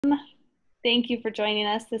Thank you for joining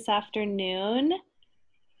us this afternoon.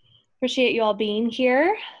 Appreciate you all being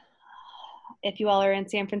here. If you all are in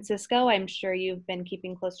San Francisco, I'm sure you've been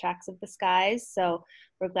keeping close tracks of the skies, so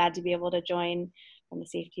we're glad to be able to join from the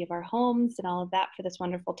safety of our homes and all of that for this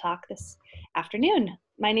wonderful talk this afternoon.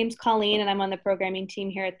 My name's Colleen, and I'm on the programming team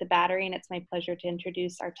here at the Battery, and it's my pleasure to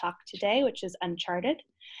introduce our talk today, which is Uncharted,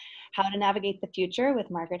 How to Navigate the Future with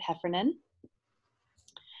Margaret Heffernan.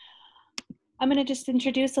 I'm going to just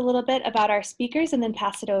introduce a little bit about our speakers and then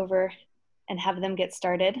pass it over and have them get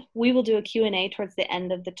started. We will do a Q&A towards the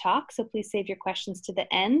end of the talk, so please save your questions to the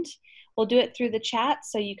end. We'll do it through the chat,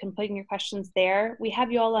 so you can put in your questions there. We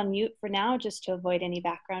have you all on mute for now, just to avoid any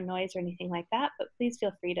background noise or anything like that, but please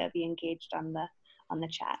feel free to be engaged on the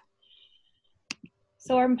chat.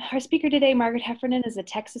 So our speaker today, Margaret Heffernan, is a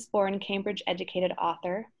Texas-born, Cambridge-educated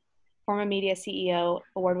author, former media CEO,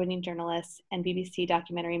 award-winning journalist, and BBC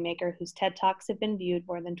documentary maker whose TED Talks have been viewed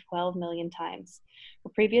more than 12 million times. Her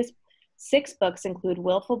previous 6 books include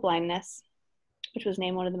Willful Blindness, which was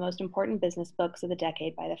named one of the most important business books of the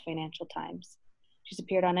decade by the Financial Times. She's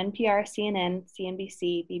appeared on NPR, CNN,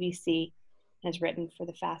 CNBC, BBC, and has written for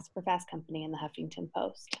Fast Company and the Huffington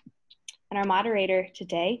Post. And our moderator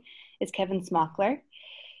today is Kevin Smokler.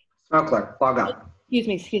 Log on.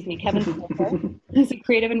 Excuse me, Kevin Smokler, who's a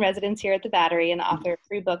creative in residence here at the Battery and author of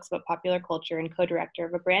 3 books about popular culture and co-director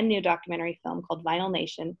of a brand new documentary film called Vinyl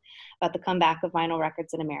Nation about the comeback of vinyl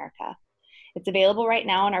records in America. It's available right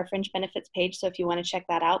now on our Fringe Benefits page, so if you want to check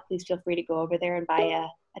that out, please feel free to go over there and buy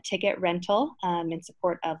a ticket rental in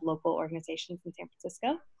support of local organizations in San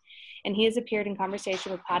Francisco. And he has appeared in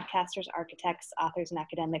conversation with podcasters, architects, authors, and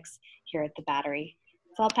academics here at the Battery.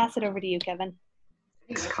 So I'll pass it over to you, Kevin.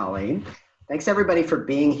 Thanks, Colleen. Thanks, everybody, for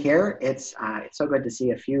being here. It's so good to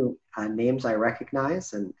see a few names I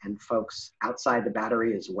recognize and folks outside the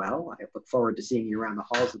Battery as well. I look forward to seeing you around the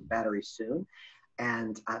halls of the Battery soon.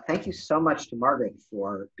 And thank you so much to Margaret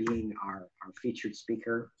for being our featured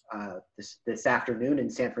speaker this afternoon in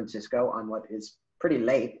San Francisco on what is pretty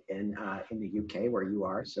late in the UK where you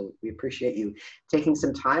are. So we appreciate you taking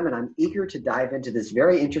some time, and I'm eager to dive into this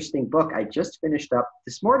very interesting book I just finished up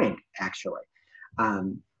this morning, actually.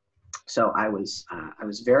 So I was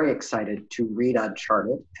very excited to read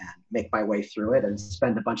Uncharted and make my way through it and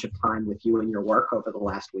spend a bunch of time with you and your work over the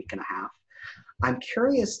last week and a half. I'm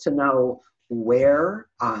curious to know where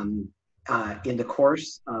in the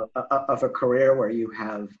course of a career where you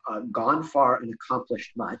have gone far and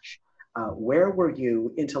accomplished much, where were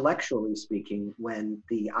you, intellectually speaking, when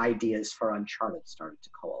the ideas for Uncharted started to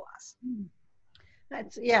coalesce?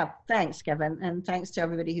 Thanks, Kevin, and thanks to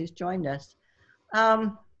everybody who's joined us.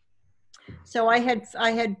 So I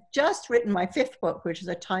had just written my 5th book, which is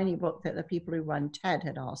a tiny book that the people who run TED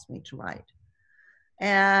had asked me to write.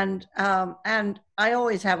 And I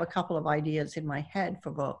always have a couple of ideas in my head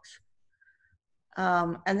for books.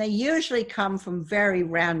 And they usually come from very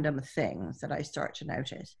random things that I start to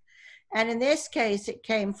notice. And in this case, it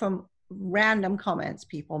came from random comments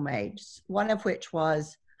people made, one of which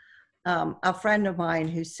was a friend of mine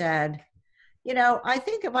who said, you know, I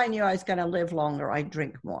think if I knew I was going to live longer, I'd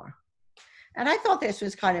drink more. And I thought this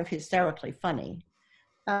was kind of hysterically funny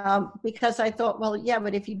because I thought, well, yeah,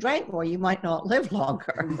 but if you drank more, you might not live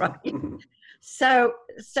longer, right? So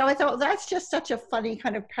I thought that's just such a funny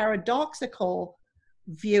kind of paradoxical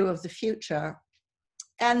view of the future.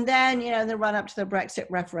 And then, you know, in the run up to the Brexit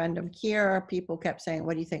referendum here, people kept saying,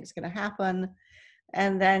 what do you think is going to happen?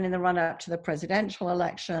 And then in the run up to the presidential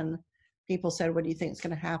election, people said, what do you think is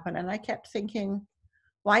going to happen? And I kept thinking,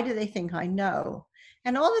 why do they think I know?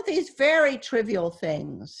 And all of these very trivial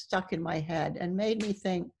things stuck in my head and made me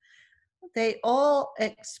think they all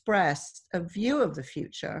expressed a view of the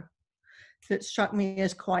future that struck me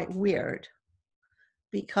as quite weird,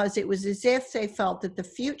 because it was as if they felt that the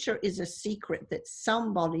future is a secret that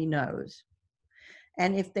somebody knows.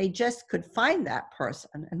 And if they just could find that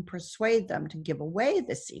person and persuade them to give away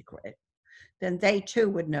the secret, then they too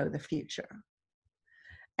would know the future.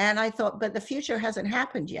 And I thought, but the future hasn't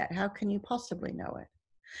happened yet. How can you possibly know it?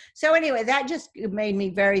 So anyway, that just made me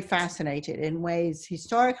very fascinated in ways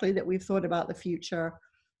historically that we've thought about the future,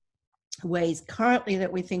 ways currently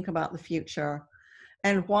that we think about the future,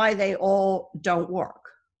 and why they all don't work.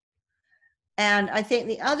 And I think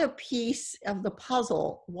the other piece of the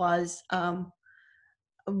puzzle was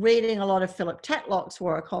reading a lot of Philip Tetlock's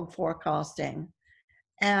work on forecasting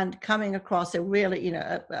and coming across a really,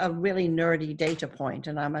 a really nerdy data point,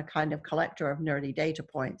 and I'm a kind of collector of nerdy data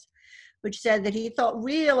points, which said that he thought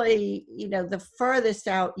really, the furthest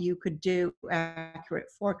out you could do accurate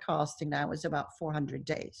forecasting now was about 400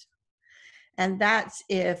 days. And that's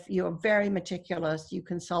if you're very meticulous, you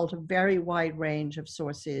consult a very wide range of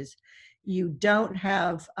sources, you don't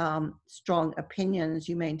have strong opinions,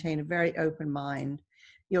 you maintain a very open mind,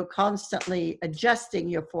 you're constantly adjusting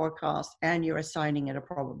your forecast, and you're assigning it a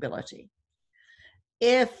probability.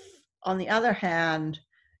 If, on the other hand,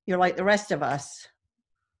 you're like the rest of us,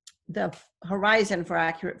 the horizon for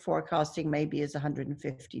accurate forecasting maybe is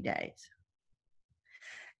 150 days.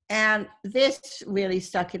 And this really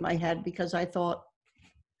stuck in my head because I thought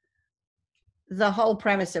the whole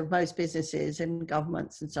premise of most businesses and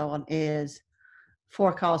governments and so on is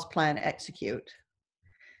forecast, plan, execute.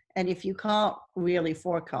 And if you can't really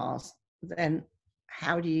forecast, then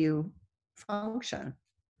how do you function?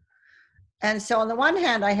 And so on the one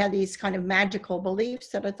hand, I had these kind of magical beliefs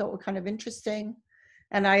that I thought were kind of interesting.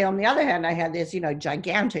 And on the other hand, I had this,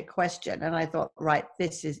 gigantic question. And I thought, right,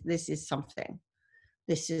 this is something.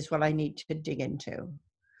 This is what I need to dig into.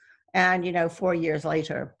 And, 4 years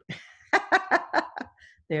later,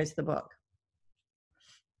 there's the book.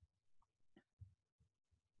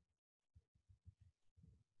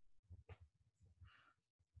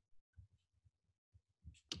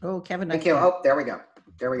 Oh, Kevin. Thank you. Oh, there we go.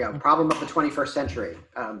 There we go. Problem of the 21st century.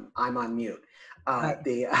 I'm on mute. Right.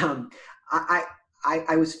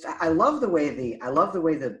 I love the way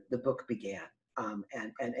the book began.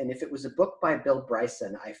 And if it was a book by Bill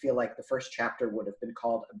Bryson, I feel like the first chapter would have been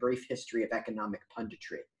called A Brief History of Economic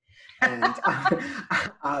Punditry. And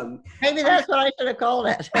maybe that's what I should have called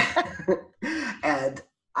it. And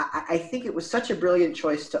I think it was such a brilliant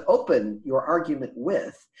choice to open your argument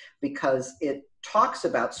with, because it talks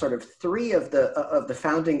about sort of three of the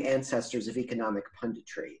founding ancestors of economic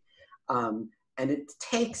punditry. And it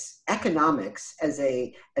takes economics as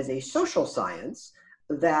a social science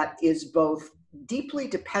that is both deeply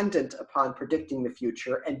dependent upon predicting the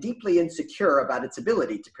future and deeply insecure about its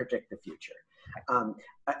ability to predict the future.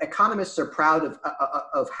 Economists are proud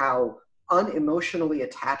of how unemotionally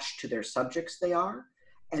attached to their subjects they are.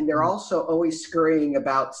 And they're also always scurrying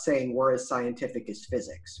about saying we're as scientific as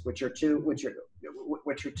physics, which are two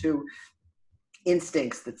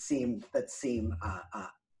instincts that seem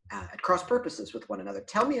at cross purposes with one another.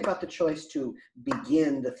 Tell me about the choice to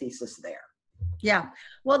begin the thesis there. Yeah,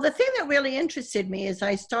 well, the thing that really interested me is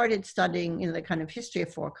I started studying the kind of history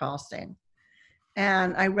of forecasting,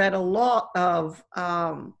 and I read a lot of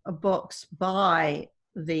books by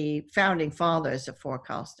the founding fathers of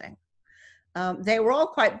forecasting. They were all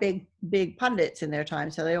quite big pundits in their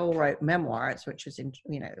time, so they all wrote memoirs, which was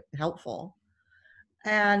helpful.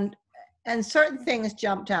 And certain things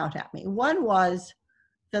jumped out at me. One was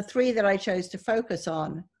the three that I chose to focus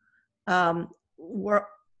on were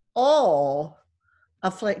all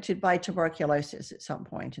afflicted by tuberculosis at some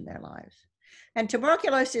point in their lives. And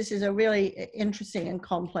tuberculosis is a really interesting and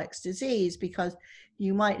complex disease because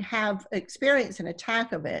you might experience an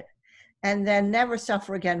attack of it and then never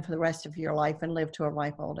suffer again for the rest of your life and live to a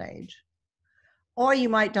ripe old age. Or you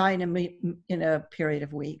might die in a period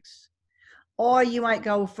of weeks. Or you might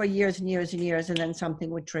go for years and years and years and then something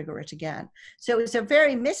would trigger it again. So it's a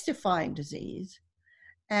very mystifying disease,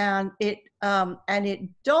 and it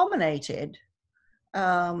dominated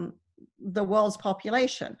the world's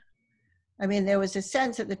population. I mean, there was a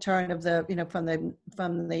sense at the turn of from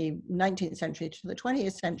the 19th century to the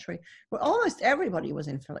 20th century where almost everybody was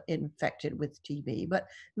infected with TB, but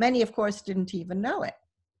many, of course, didn't even know it.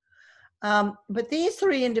 But these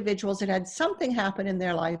three individuals had something happen in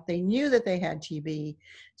their life. They knew that they had TB,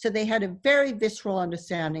 so they had a very visceral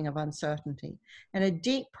understanding of uncertainty and a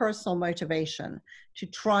deep personal motivation to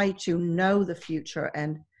try to know the future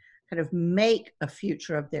and kind of make a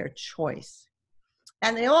future of their choice.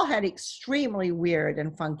 And they all had extremely weird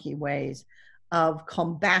and funky ways of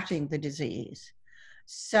combating the disease.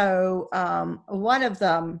 So one of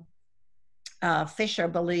them, Fisher,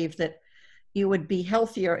 believed that you would be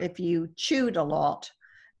healthier if you chewed a lot,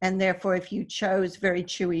 and therefore if you chose very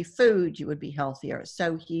chewy food, you would be healthier.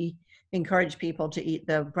 So he encouraged people to eat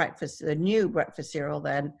the new breakfast cereal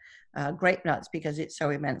then, grape nuts, because it's so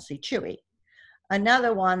immensely chewy.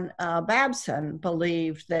 Another one, Babson,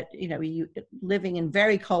 believed that living in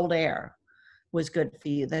very cold air was good for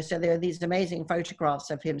you. So there are these amazing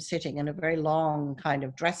photographs of him sitting in a very long kind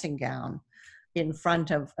of dressing gown in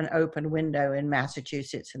front of an open window in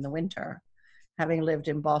Massachusetts in the winter. Having lived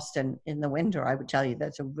in Boston in the winter, I would tell you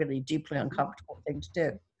that's a really deeply uncomfortable thing to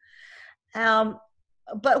do.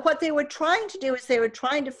 But what they were trying to do is they were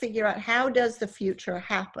trying to figure out how does the future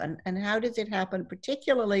happen, and how does it happen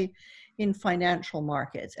particularly in financial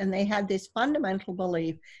markets. And they had this fundamental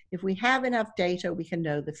belief, if we have enough data, we can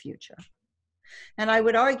know the future. And I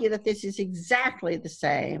would argue that this is exactly the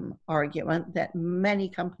same argument that many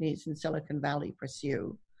companies in Silicon Valley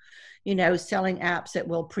pursue. You know, selling apps that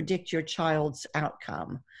will predict your child's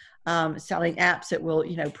outcome, selling apps that will,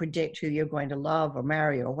 you know, predict who you're going to love or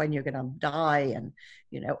marry or when you're going to die, and,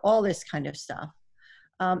 you know, all this kind of stuff.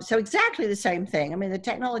 So exactly the same thing. I mean, the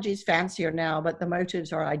technology is fancier now, but the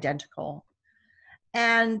motives are identical.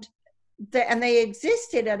 And they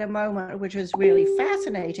existed at a moment which was really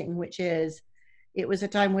fascinating, which is it was a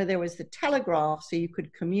time where there was the telegraph, so you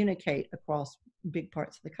could communicate across big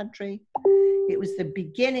parts of the country. It was the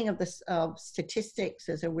beginning of statistics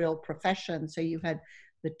as a real profession, so you had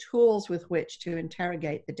the tools with which to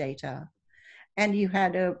interrogate the data. And you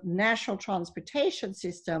had a national transportation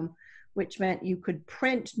system, which meant you could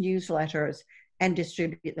print newsletters and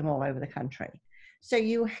distribute them all over the country. So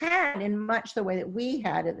you had, in much the way that we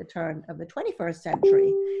had at the turn of the 21st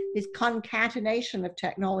century, this concatenation of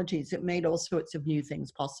technologies that made all sorts of new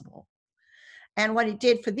things possible. And what it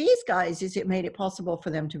did for these guys is it made it possible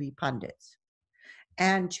for them to be pundits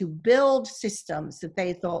and to build systems that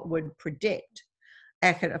they thought would predict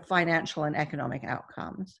financial and economic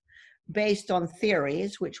outcomes based on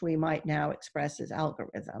theories, which we might now express as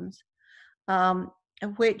algorithms,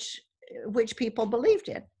 which people believed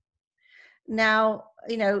in. Now,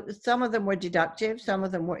 you know, some of them were deductive, some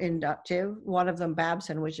of them were inductive. One of them,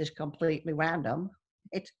 Babson, was just completely random.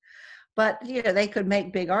 But, you know, they could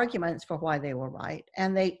make big arguments for why they were right,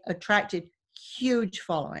 and they attracted huge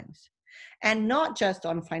followings. And not just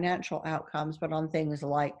on financial outcomes, but on things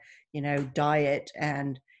like, you know, diet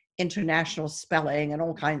and international spelling and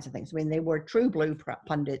all kinds of things. I mean, they were true blue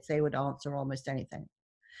pundits. They would answer almost anything.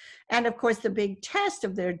 And of course, the big test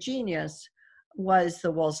of their genius was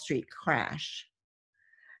the Wall Street crash.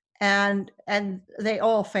 And they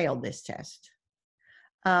all failed this test.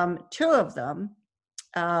 Two of them,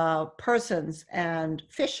 Persons and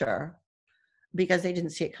Fisher, because they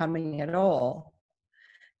didn't see it coming at all.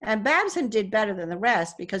 And Babson did better than the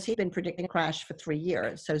rest because he'd been predicting a crash for 3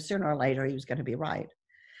 years. So sooner or later, he was going to be right.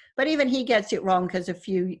 But even he gets it wrong because a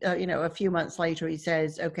few months later, he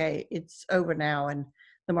says, okay, it's over now and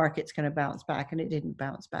the market's going to bounce back. And it didn't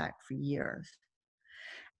bounce back for years.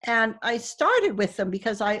 And I started with them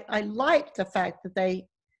because I liked the fact that they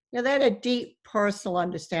had a deep personal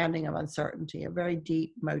understanding of uncertainty, a very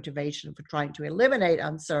deep motivation for trying to eliminate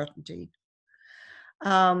uncertainty.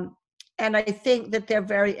 And I think that they're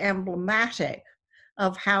very emblematic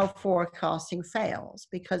of how forecasting fails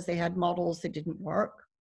because they had models that didn't work.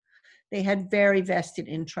 They had very vested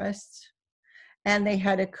interests, and they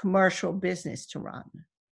had a commercial business to run.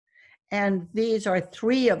 And these are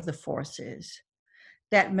three of the forces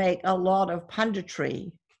that make a lot of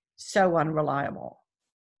punditry so unreliable.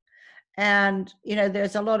 And, you know,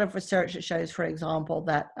 there's a lot of research that shows, for example,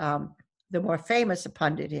 that the more famous a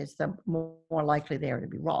pundit is, the more likely they are to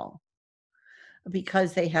be wrong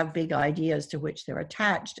because they have big ideas to which they're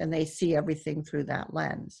attached and they see everything through that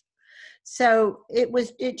lens. So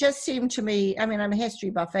it just seemed to me, I mean, I'm a history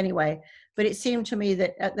buff anyway, but it seemed to me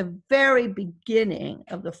that at the very beginning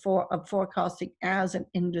of of forecasting as an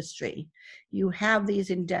industry, you have these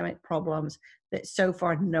endemic problems that so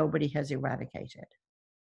far nobody has eradicated.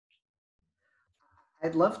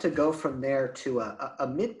 I'd love to go from there to a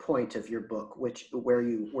midpoint of your book, where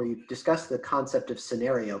you discuss the concept of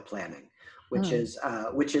scenario planning, which has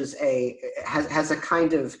a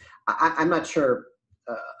kind of, I'm not sure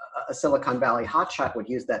a Silicon Valley hotshot would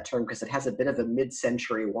use that term because it has a bit of a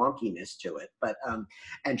mid-century wonkiness to it. But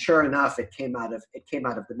and sure enough, it came out of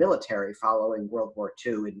the military following World War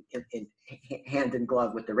II in hand in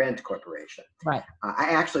glove with the Rand Corporation. Right. I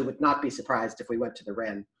actually would not be surprised if we went to the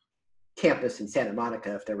Rand campus in Santa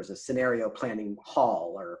Monica if there was a scenario planning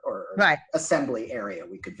hall or right. assembly area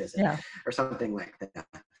we could visit, yeah. or something like that.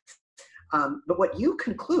 But what you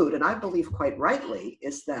conclude, and I believe quite rightly,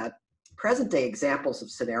 is that present-day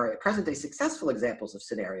successful examples of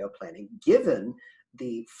scenario planning, given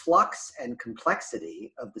the flux and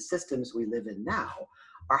complexity of the systems we live in now,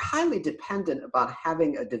 are highly dependent about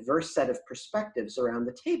having a diverse set of perspectives around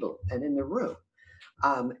the table and in the room.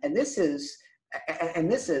 And this is,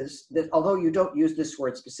 although you don't use this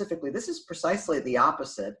word specifically, this is precisely the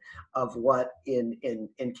opposite of what in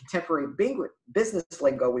contemporary business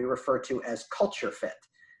lingo we refer to as culture fit.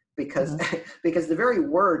 Because because the very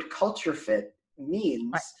word culture fit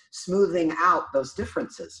means right. smoothing out those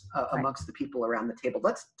differences amongst the people around the table.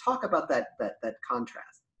 Let's talk about that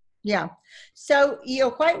contrast. Yeah. So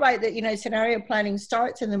you're quite right that, you know, scenario planning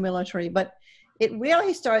starts in the military, but it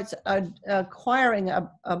really starts acquiring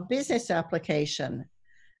a business application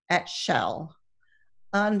at Shell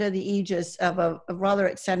under the aegis of a rather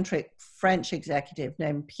eccentric French executive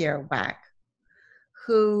named Pierre Wack,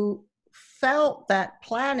 who felt that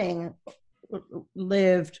planning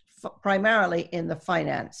lived primarily in the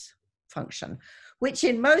finance function, which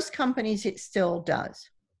in most companies it still does.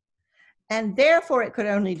 And therefore it could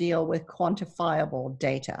only deal with quantifiable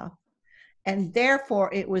data. And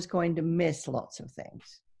therefore it was going to miss lots of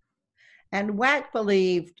things. And Wack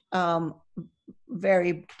believed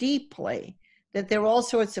very deeply that there were all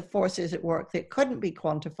sorts of forces at work that couldn't be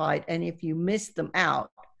quantified. And if you missed them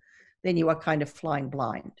out, then you were kind of flying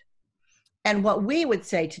blind. And what we would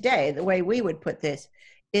say today, the way we would put this,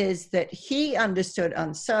 is that he understood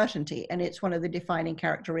uncertainty, and it's one of the defining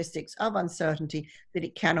characteristics of uncertainty that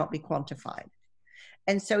it cannot be quantified.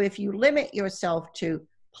 And so if you limit yourself to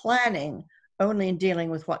planning only in dealing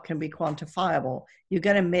with what can be quantifiable, you're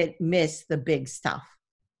going to miss the big stuff.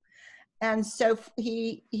 And so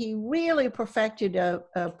he really perfected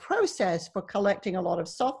a process for collecting a lot of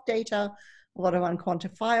soft data, a lot of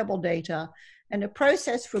unquantifiable data, and a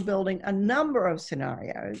process for building a number of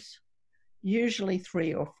scenarios, usually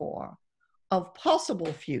 3 or 4, of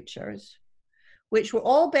possible futures, which were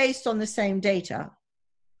all based on the same data.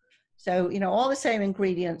 So, you know, all the same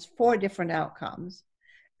ingredients, 4 different outcomes.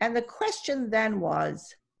 And the question then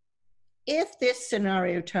was, if this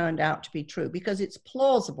scenario turned out to be true, because it's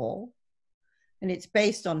plausible and it's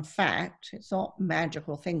based on fact, it's not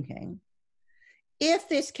magical thinking. If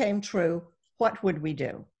this came true, what would we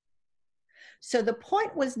do? So the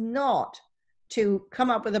point was not to come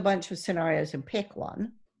up with a bunch of scenarios and pick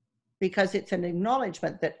one, because it's an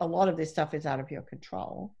acknowledgement that a lot of this stuff is out of your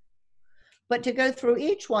control, but to go through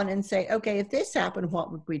each one and say, okay, if this happened,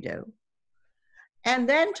 what would we do? And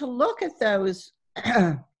then to look at those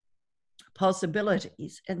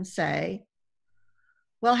possibilities and say,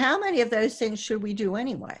 well, how many of those things should we do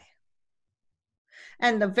anyway?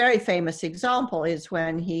 And the very famous example is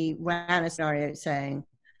when he ran a scenario saying,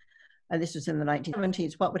 and this was in the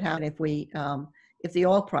 1970s, what would happen if the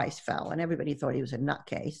oil price fell? And everybody thought he was a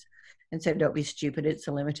nutcase and said, don't be stupid, it's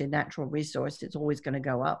a limited natural resource, it's always going to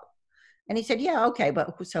go up. And he said, yeah, okay,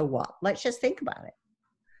 but so what? Let's just think about it.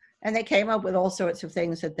 And they came up with all sorts of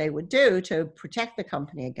things that they would do to protect the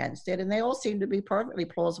company against it. And they all seemed to be perfectly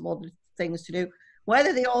plausible things to do,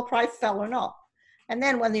 whether the oil price fell or not. And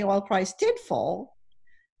then when the oil price did fall,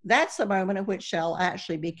 that's the moment at which Shell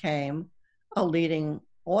actually became a leading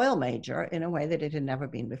oil major in a way that it had never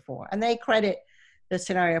been before. And they credit the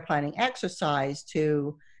scenario planning exercise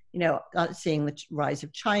to, you know, seeing the rise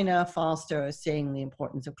of China faster, seeing the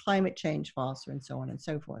importance of climate change faster, and so on and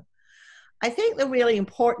so forth. I think the really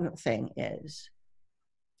important thing is,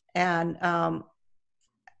 and I've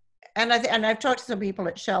talked to some people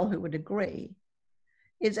at Shell who would agree,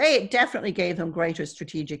 is it definitely gave them greater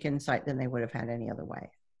strategic insight than they would have had any other way.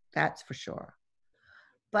 That's for sure.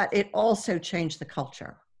 But it also changed the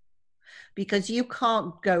culture, because you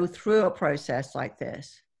can't go through a process like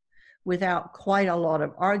this without quite a lot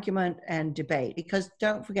of argument and debate, because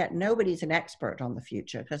don't forget, nobody's an expert on the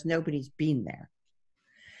future because nobody's been there.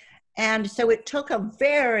 And so it took a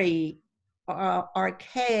very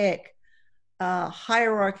archaic,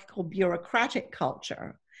 hierarchical, bureaucratic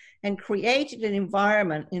culture and created an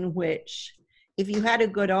environment in which if you had a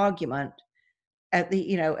good argument,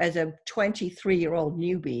 as a 23-year-old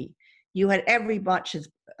newbie, you had every much as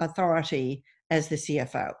authority as the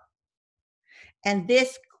CFO. And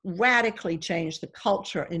this radically changed the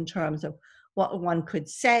culture in terms of what one could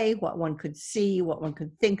say, what one could see, what one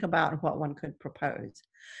could think about, and what one could propose.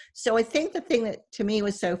 So I think the thing that to me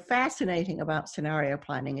was so fascinating about scenario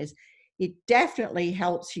planning is it definitely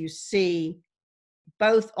helps you see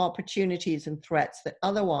both opportunities and threats that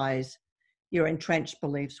otherwise your entrenched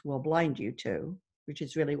beliefs will blind you to, which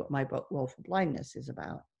is really what my book, Willful Blindness, is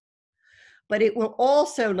about. But it will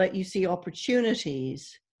also let you see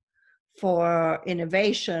opportunities for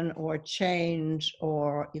innovation or change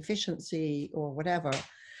or efficiency or whatever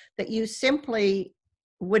that you simply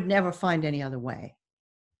would never find any other way.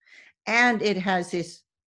 And it has this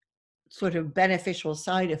sort of beneficial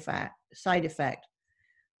side effect,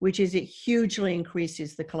 which is it hugely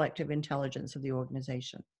increases the collective intelligence of the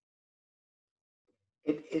organization.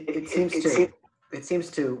 It seems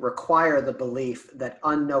to require the belief that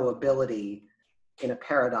unknowability in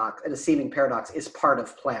a seeming paradox, is part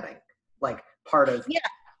of planning, like part of. Yeah,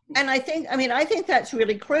 and I think that's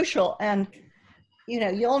really crucial. And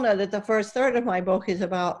you'll know that the first third of my book is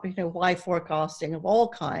about why forecasting of all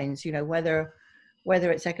kinds.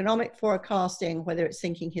 Whether it's economic forecasting, whether it's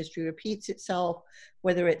thinking history repeats itself,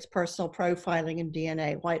 whether it's personal profiling and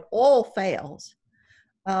DNA, why it all fails.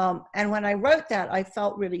 And when I wrote that, I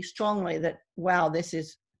felt really strongly that, wow, this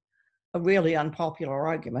is a really unpopular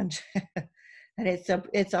argument. And it's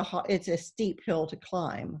a steep hill to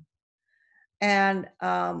climb. And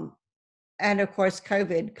of course,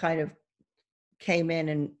 COVID kind of came in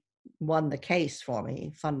and won the case for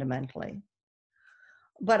me fundamentally.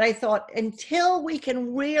 But I thought, until we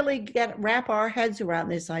can really wrap our heads around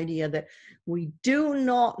this idea that we do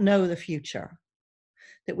not know the future,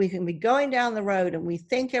 that we can be going down the road and we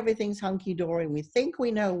think everything's hunky-dory, we think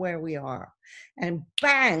we know where we are, and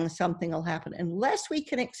bang, something will happen. Unless we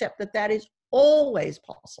can accept that that is always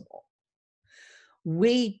possible,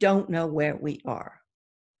 we don't know where we are.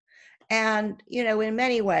 And, you know, in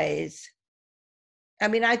many ways, I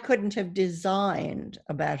mean, I couldn't have designed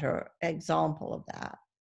a better example of that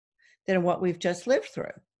than what we've just lived through.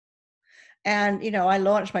 And, you know, I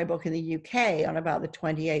launched my book in the UK on about the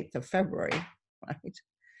 28th of February, right?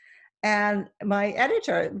 And my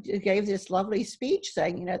editor gave this lovely speech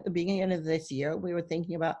saying, you know, at the beginning of this year, we were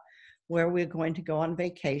thinking about where we're going to go on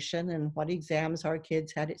vacation and what exams our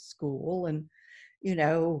kids had at school and, you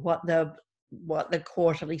know, what the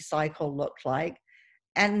quarterly cycle looked like.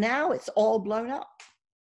 And now it's all blown up.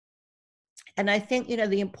 And I think, you know,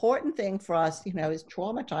 the important thing for us, you know, as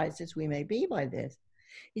traumatized as we may be by this,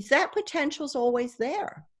 is that potential's always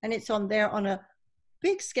there. And it's on a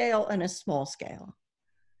big scale and a small scale.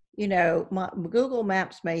 You know, Google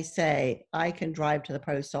Maps may say, I can drive to the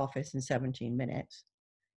post office in 17 minutes.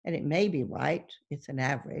 And it may be right. It's an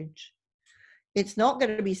average. It's not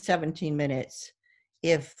going to be 17 minutes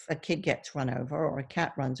if a kid gets run over or a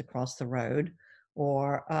cat runs across the road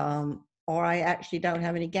or I actually don't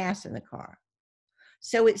have any gas in the car.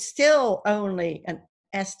 So it's still only an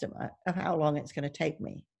estimate of how long it's going to take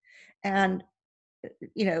me. And,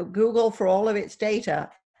 you know, Google, for all of its data,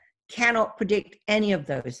 cannot predict any of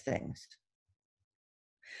those things.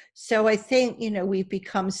 So I think, you know, we've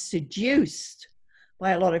become seduced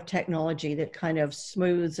by a lot of technology that kind of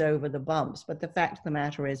smooths over the bumps. But the fact of the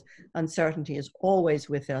matter is, uncertainty is always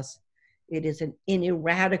with us. It is an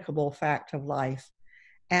ineradicable fact of life.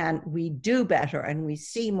 And we do better and we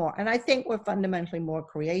see more. And I think we're fundamentally more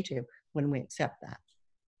creative when we accept that.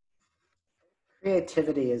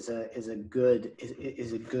 Creativity is a good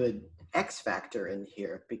X factor in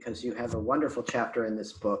here, because you have a wonderful chapter in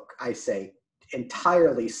this book, I say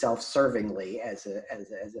entirely self-servingly as an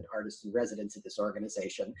artist in residence at this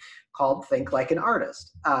organization, called Think Like an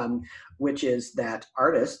Artist, which is that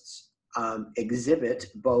artists exhibit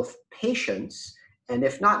both patience and,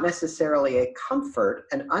 if not necessarily a comfort,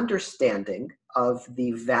 an understanding of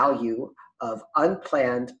the value of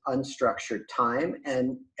unplanned, unstructured time,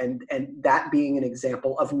 and that being an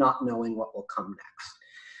example of not knowing what will come next.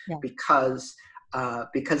 Yeah.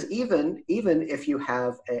 Because even if you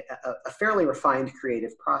have a fairly refined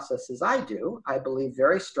creative process, as I do, I believe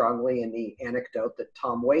very strongly in the anecdote that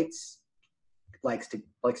Tom Waits likes to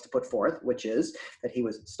put forth, which is that he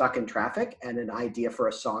was stuck in traffic and an idea for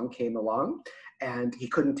a song came along, and he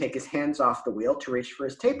couldn't take his hands off the wheel to reach for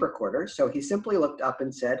his tape recorder. So he simply looked up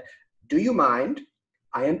and said, "Do you mind?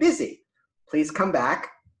 I am busy. Please come back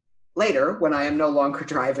later when I am no longer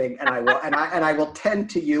driving, and I will tend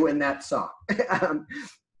to you in that song."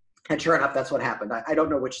 And sure enough, that's what happened. I don't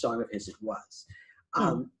know which song of his it was.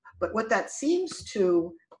 But what that seems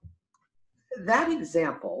to, that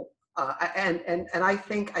example, and I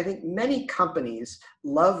think many companies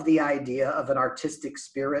love the idea of an artistic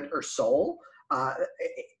spirit or soul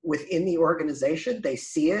within the organization. They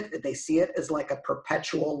see it as like a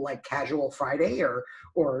perpetual, like casual Friday or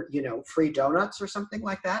you know, free donuts or something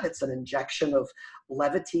like that. It's an injection of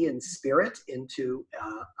levity and spirit into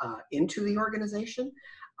the organization.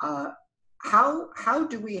 How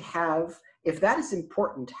do we have, if that is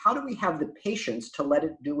important, how do we have the patience to let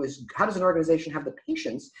it do how does an organization have the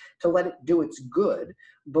patience to let it do its good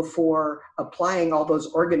before applying all those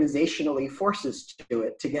organizationally forces to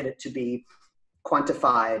it to get it to be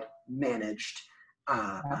quantified, managed,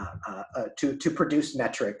 to produce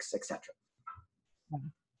metrics, etc.?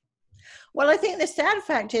 Well, I think the sad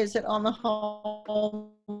fact is that on the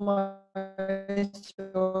whole, most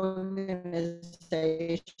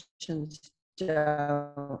organizations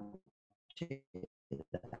don't do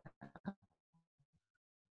that.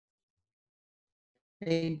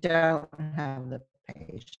 They don't have the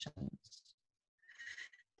patience.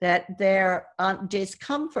 That their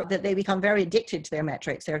discomfort, that they become very addicted to their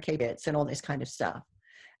metrics, their KPIs, and all this kind of stuff,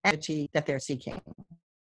 and that they're seeking.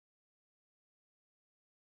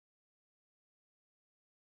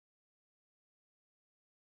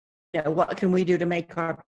 You know, what can we do to make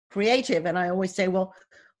our creative? And I always say, well,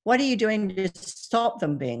 what are you doing to stop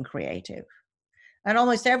them being creative? And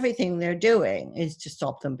almost everything they're doing is to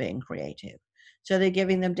stop them being creative. So they're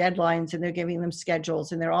giving them deadlines and they're giving them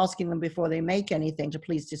schedules and they're asking them before they make anything to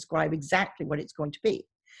please describe exactly what it's going to be.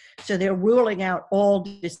 So they're ruling out all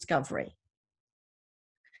discovery.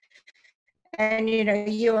 And, you know,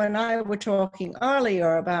 you and I were talking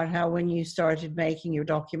earlier about how when you started making your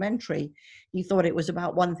documentary, you thought it was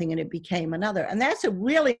about one thing and it became another. And that's a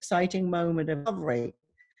really exciting moment of discovery,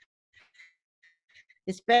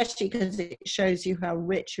 especially because it shows you how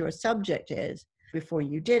rich your subject is. Before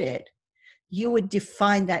you did it, you would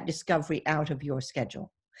define that discovery out of your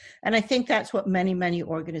schedule. And I think that's what many, many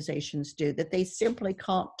organizations do, that they simply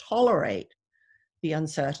can't tolerate the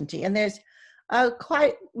uncertainty. And there's a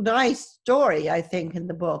quite nice story, I think, in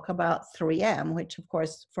the book about 3M, which, of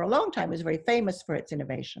course, for a long time was very famous for its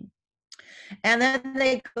innovation. And then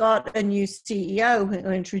they got a new CEO who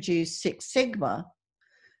introduced Six Sigma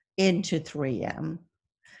into 3M.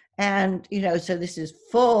 And, you know, so this is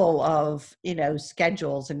full of, you know,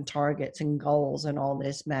 schedules and targets and goals and all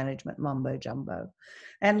this management mumbo jumbo.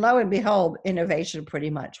 And lo and behold, innovation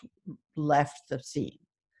pretty much left the scene.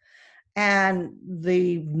 And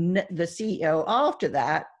the CEO after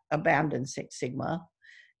that abandoned Six Sigma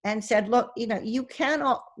and said, look, you know, you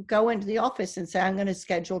cannot go into the office and say, I'm going to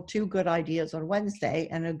schedule 2 good ideas on Wednesday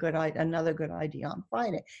and another good idea on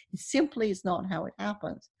Friday. It simply is not how it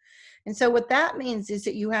happens. And so what that means is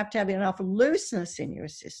that you have to have enough looseness in your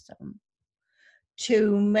system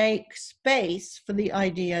to make space for the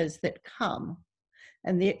ideas that come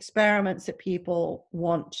and the experiments that people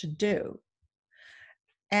want to do.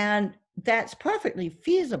 And that's perfectly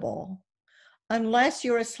feasible unless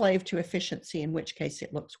you're a slave to efficiency, in which case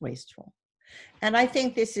it looks wasteful. And I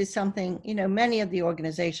think this is something, you know, many of the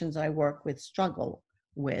organizations I work with struggle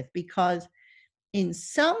with, because in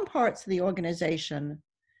some parts of the organization,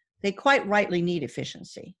 they quite rightly need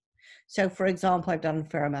efficiency. So, for example, I've done a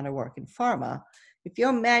fair amount of work in pharma. If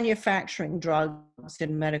you're manufacturing drugs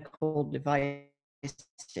and medical devices,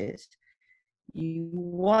 you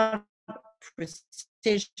want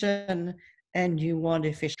precision and you want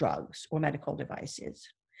efficient drugs or medical devices.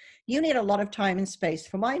 You need a lot of time and space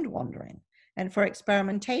for mind wandering and for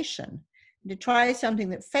experimentation, to try something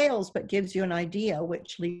that fails but gives you an idea,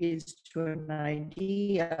 which leads to an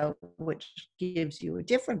idea, which gives you a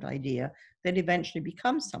different idea that eventually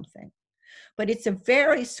becomes something. But it's a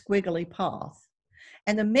very squiggly path.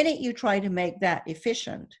 And the minute you try to make that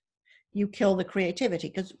efficient, you kill the creativity,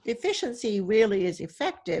 because efficiency really is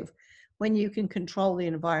effective when you can control the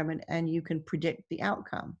environment and you can predict the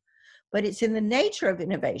outcome. But it's in the nature of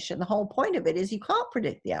innovation. The whole point of it is you can't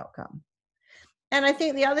predict the outcome. And I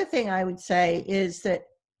think the other thing I would say is that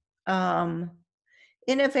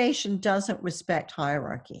innovation doesn't respect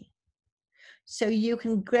hierarchy. So you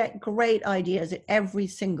can get great ideas at every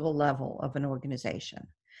single level of an organization.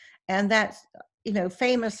 And that's, you know,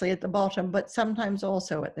 famously at the bottom, but sometimes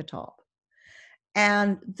also at the top.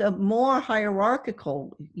 And the more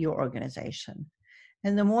hierarchical your organization,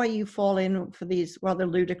 and the more you fall in for these rather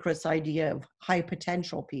ludicrous idea of high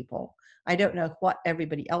potential people, I don't know what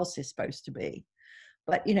everybody else is supposed to be,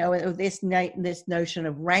 but, you know, this notion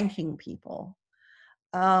of ranking people,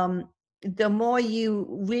 the more you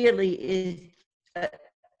really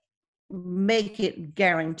make it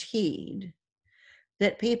guaranteed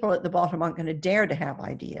that people at the bottom aren't going to dare to have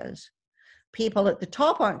ideas. People at the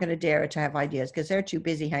top aren't going to dare to have ideas because they're too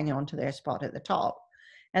busy hanging on to their spot at the top.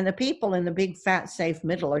 And the people in the big, fat, safe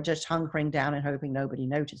middle are just hunkering down and hoping nobody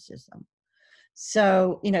notices them.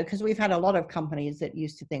 So, you know, because we've had a lot of companies that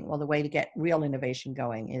used to think, well, the way to get real innovation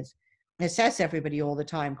going is assess everybody all the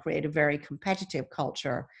time, create a very competitive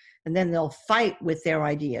culture, and then they'll fight with their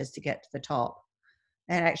ideas to get to the top.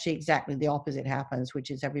 And actually exactly the opposite happens,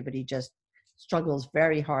 which is everybody just struggles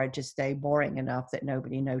very hard to stay boring enough that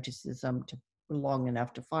nobody notices them long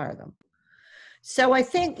enough to fire them. So I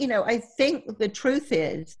think, you know, I think the truth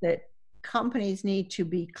is that companies need to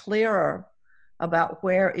be clearer about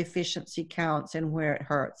where efficiency counts and where it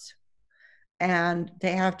hurts. And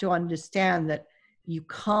they have to understand that you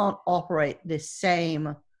can't operate this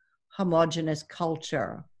same homogeneous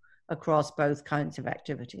culture across both kinds of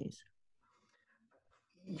activities.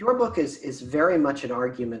 Your book is very much an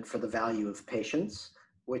argument for the value of patience,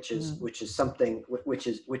 which is something which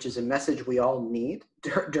is a message we all need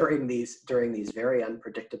during these very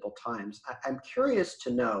unpredictable times. I'm curious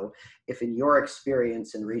to know if, in your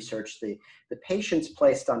experience and research, the patience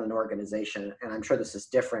placed on an organization, and I'm sure this is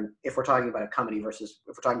different if we're talking about a company versus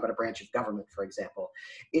if we're talking about a branch of government, for example,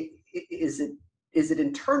 is it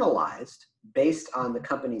internalized based on the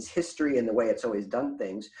company's history and the way it's always done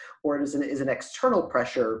things, or is an external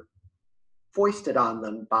pressure foisted on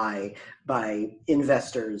them by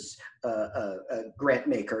investors, grant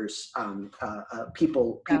makers,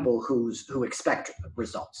 people who expect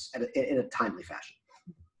results in a timely fashion.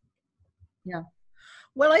 Yeah.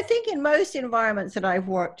 Well, I think in most environments that I've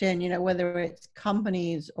worked in, you know, whether it's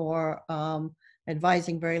companies or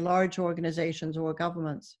advising very large organizations or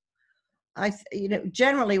governments, you know,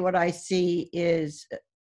 generally what I see is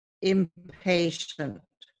impatient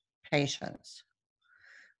patience,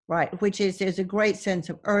 right? Which is, there's a great sense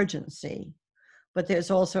of urgency, but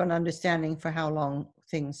there's also an understanding for how long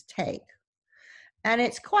things take. And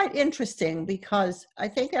it's quite interesting because I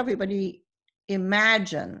think everybody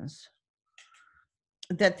imagines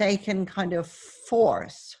that they can kind of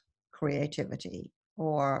force creativity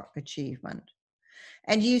or achievement.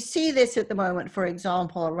 And you see this at the moment, for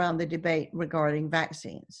example, around the debate regarding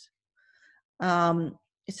vaccines.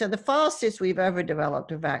 So the fastest we've ever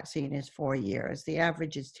developed a vaccine is 4 years. The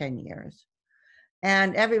average is 10 years.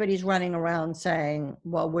 And everybody's running around saying,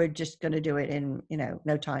 well, we're just going to do it in, you know,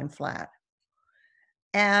 no time flat.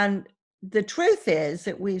 And the truth is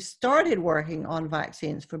that we started working on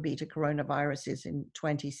vaccines for beta coronaviruses in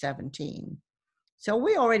 2017. So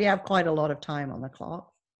we already have quite a lot of time on the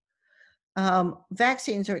clock.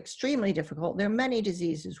 Vaccines are extremely difficult. There are many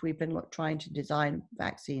diseases we've been trying to design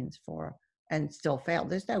vaccines for and still failed.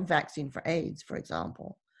 There's no vaccine for AIDS, for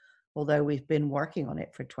example, although we've been working on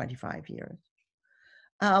it for 25 years.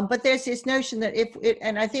 But there's this notion that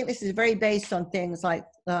and I think this is very based on things like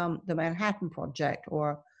the Manhattan Project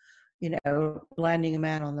or, you know, landing a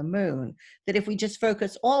man on the moon, that if we just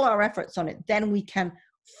focus all our efforts on it, then we can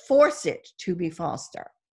force it to be faster.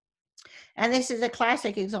 And this is a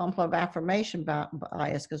classic example of affirmation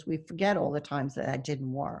bias, because we forget all the times that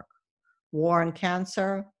didn't work. War and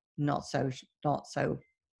cancer, not so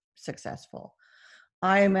successful.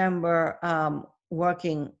 I remember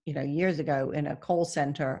working, you know, years ago in a call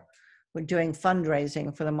center, we're doing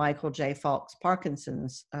fundraising for the Michael J. Fox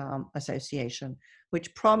Parkinson's Association,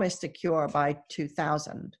 which promised a cure by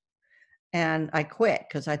 2000. And I quit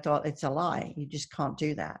because I thought it's a lie. You just can't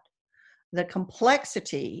do that. The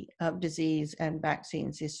complexity of disease and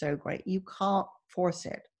vaccines is so great. You can't force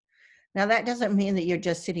it. Now, that doesn't mean that you're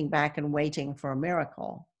just sitting back and waiting for a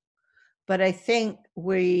miracle. But I think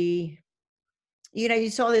you know, you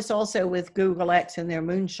saw this also with Google X and their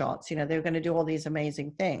moonshots. You know, they're going to do all these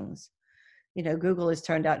amazing things. You know, Google has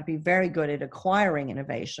turned out to be very good at acquiring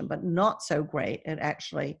innovation, but not so great at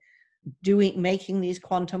actually making these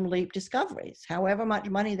quantum leap discoveries, however much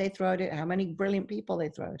money they throw at it, how many brilliant people they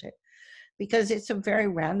throw at it, because it's a very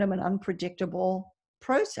random and unpredictable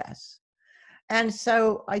process. And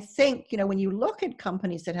so I think, you know, when you look at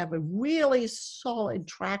companies that have a really solid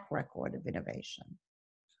track record of innovation,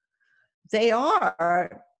 they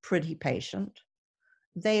are pretty patient.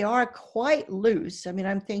 They are quite loose. I mean,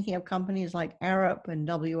 I'm thinking of companies like Arup and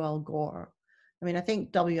W.L. Gore. I mean, I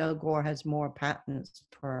think W.L. Gore has more patents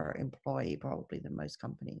per employee probably than most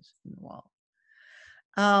companies in the world.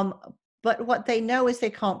 But what they know is they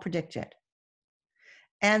can't predict it.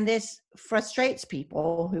 And this frustrates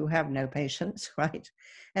people who have no patience, right?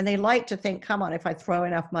 And they like to think, come on, if I throw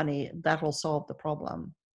enough money, that'll solve the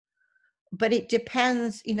problem. But it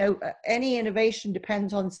depends, you know, any innovation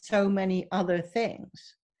depends on so many other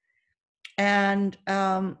things. And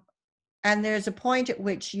there's a point at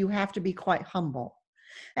which you have to be quite humble.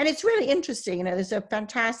 And it's really interesting, you know, there's a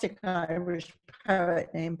fantastic Irish poet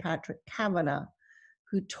named Patrick Kavanagh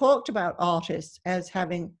who talked about artists as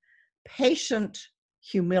having patient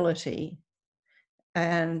humility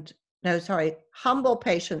humble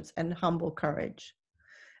patience and humble courage.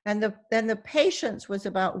 And the patience was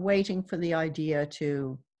about waiting for the idea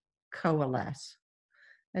to coalesce.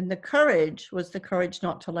 And the courage was the courage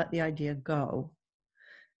not to let the idea go.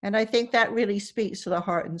 And I think that really speaks to the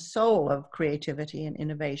heart and soul of creativity and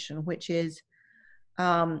innovation, which is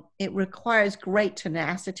it requires great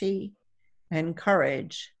tenacity and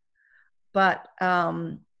courage, but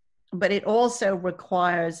it also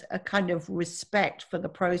requires a kind of respect for the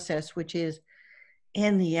process, which is,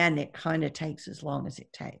 in the end, it kind of takes as long as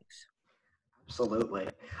it takes. Absolutely.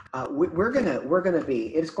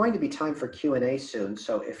 It's going to be time for Q&A soon.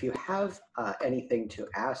 So if you have anything to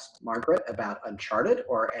ask Margaret about Uncharted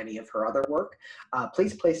or any of her other work,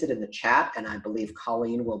 please place it in the chat. And I believe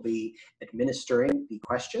Colleen will be administering the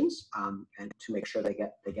questions and to make sure they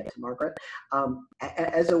get to Margaret.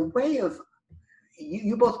 As a way of,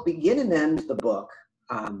 you both begin and end the book,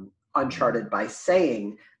 Uncharted, by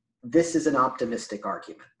saying, this is an optimistic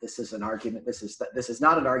argument. This is an argument. This is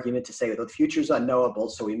not an argument to say the future's unknowable,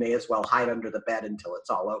 so we may as well hide under the bed until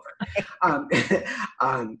it's all over.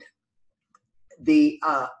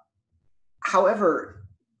 However,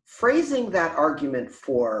 phrasing that argument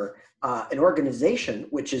for an organization,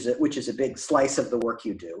 which is a big slice of the work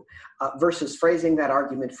you do, versus phrasing that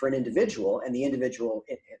argument for an individual, and the individual,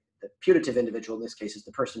 the putative individual in this case is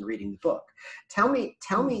the person reading the book. Tell me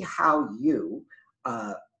how you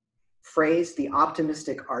phrase the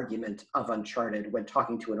optimistic argument of Uncharted when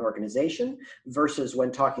talking to an organization versus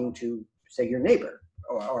when talking to, say, your neighbor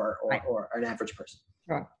or an average person.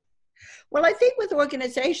 Sure. Well, I think with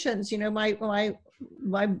organizations,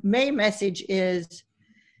 my main message is,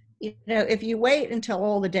 if you wait until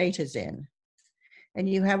all the data's in and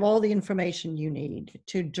you have all the information you need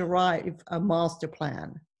to derive a master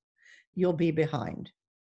plan, you'll be behind.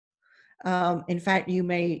 In fact, you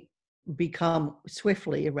may become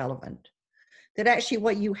swiftly irrelevant. That actually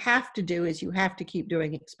what you have to do is you have to keep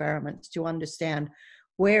doing experiments to understand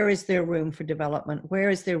where is there room for development, where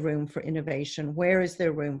is there room for innovation, where is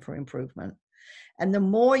there room for improvement. And the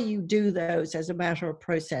more you do those as a matter of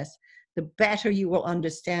process, the better you will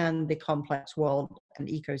understand the complex world and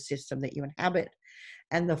ecosystem that you inhabit.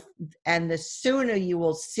 And the sooner you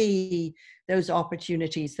will see those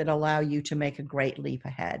opportunities that allow you to make a great leap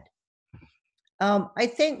ahead. I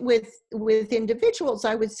think with individuals,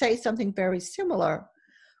 I would say something very similar,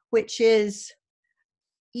 which is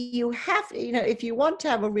you have, if you want to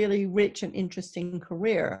have a really rich and interesting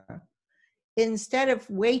career, instead of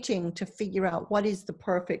waiting to figure out what is the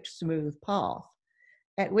perfect smooth path,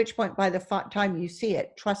 at which point by the time you see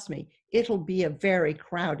it, trust me, it'll be a very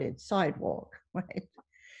crowded sidewalk, right?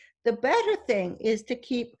 The better thing is to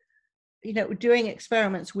keep, doing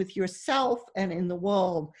experiments with yourself and in the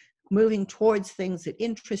world, moving towards things that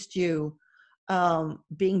interest you,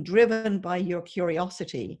 being driven by your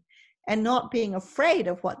curiosity, and not being afraid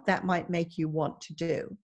of what that might make you want to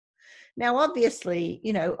do. Now, obviously,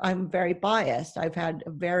 I'm very biased. I've had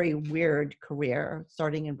a very weird career,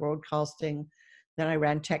 starting in broadcasting. Then I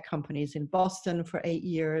ran tech companies in Boston for 8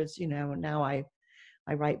 years. Now I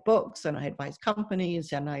write books and I advise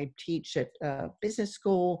companies and I teach at business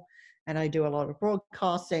school and I do a lot of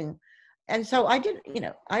broadcasting. And so I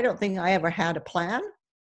don't think I ever had a plan.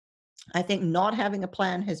 I think not having a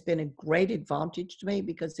plan has been a great advantage to me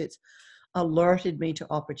because it's alerted me to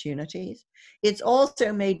opportunities. It's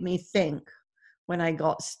also made me think when I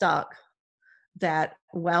got stuck that,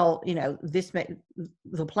 the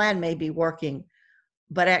plan may be working,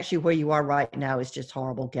 but actually where you are right now is just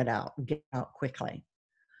horrible. Get out quickly.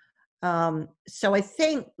 So I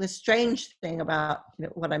think the strange thing about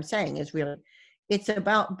what I'm saying is really, it's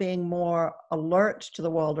about being more alert to the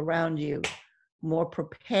world around you, more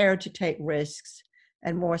prepared to take risks,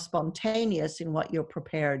 and more spontaneous in what you're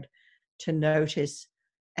prepared to notice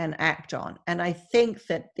and act on. And I think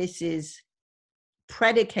that this is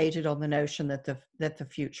predicated on the notion that the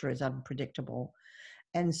future is unpredictable.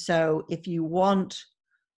 And so if you want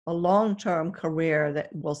a long-term career that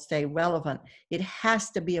will stay relevant, it has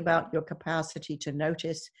to be about your capacity to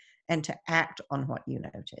notice and to act on what you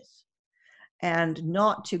notice, and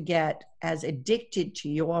not to get as addicted to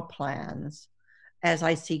your plans as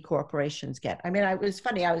I see corporations get. I mean, it was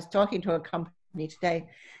funny. I was talking to a company today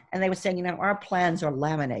and they were saying, our plans are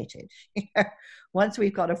laminated. Once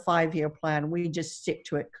we've got a 5-year plan, we just stick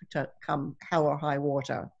to it to come hell or high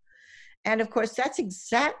water. And of course, that's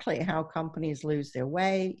exactly how companies lose their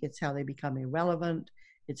way. It's how they become irrelevant.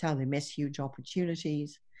 It's how they miss huge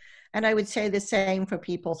opportunities. And I would say the same for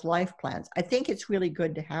people's life plans. I think it's really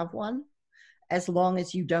good to have one, as long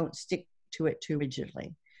as you don't stick to it too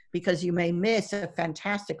rigidly, because you may miss a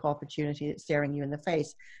fantastic opportunity that's staring you in the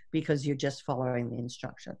face because you're just following the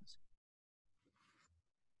instructions.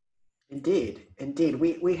 Indeed.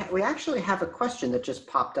 We actually have a question that just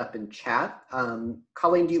popped up in chat.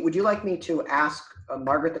 Colleen, would you like me to ask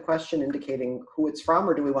Margaret the question indicating who it's from,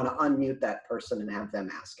 or do we want to unmute that person and have them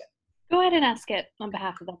ask it? Go ahead and ask it on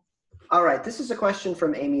behalf of them. All right, this is a question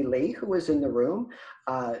from Amy Lee, who is in the room.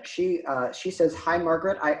 She says, "Hi,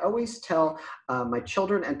 Margaret. I always tell my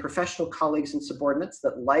children and professional colleagues and subordinates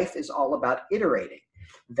that life is all about iterating.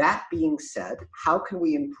 That being said, how can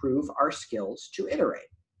we improve our skills to iterate?"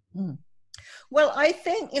 Well, I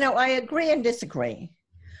think, I agree and disagree.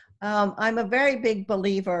 I'm a very big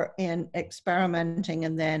believer in experimenting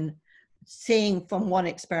and then seeing from one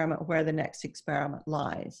experiment where the next experiment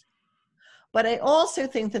lies. But I also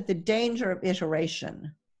think that the danger of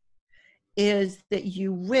iteration is that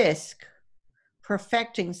you risk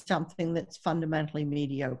perfecting something that's fundamentally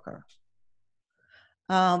mediocre.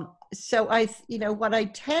 So what I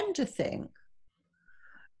tend to think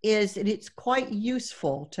is that it's quite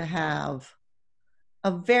useful to have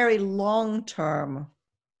a very long-term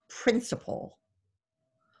principle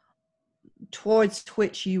towards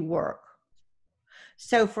which you work.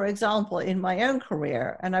 So, for example, in my own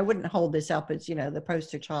career, and I wouldn't hold this up as, the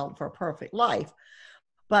poster child for a perfect life,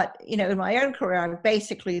 but, in my own career, I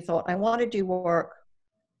basically thought I want to do work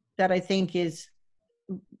that I think is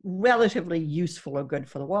relatively useful or good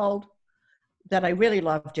for the world, that I really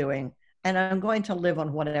love doing, and I'm going to live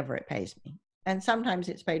on whatever it pays me. And sometimes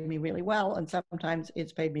it's paid me really well, and sometimes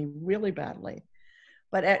it's paid me really badly.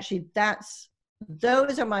 But actually,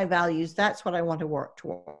 those are my values. That's what I want to work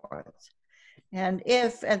towards. And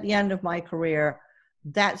if at the end of my career,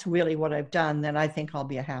 that's really what I've done, then I think I'll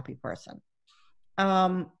be a happy person.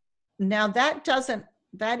 Now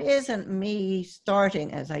that isn't me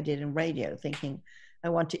starting as I did in radio, thinking I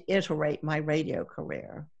want to iterate my radio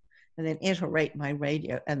career and then iterate my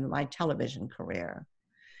radio and my television career.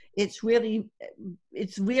 It's really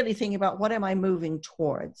thinking about what am I moving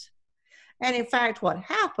towards. And in fact, what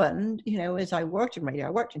happened, is I worked in radio,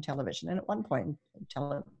 I worked in television, and at one point in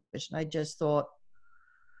television, I just thought,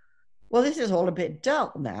 well, this is all a bit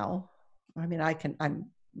dull now. I mean, I'm a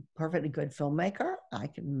perfectly good filmmaker. I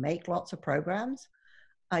can make lots of programs.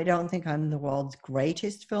 I don't think I'm the world's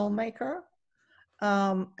greatest filmmaker.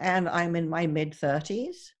 And I'm in my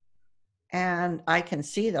mid-30s. And I can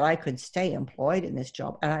see that I could stay employed in this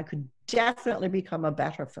job, and I could definitely become a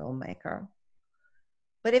better filmmaker.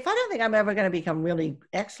 But if I don't think I'm ever going to become really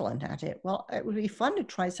excellent at it, well, it would be fun to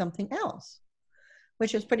try something else,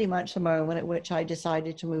 which was pretty much the moment at which I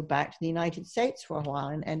decided to move back to the United States for a while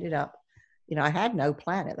and ended up, I had no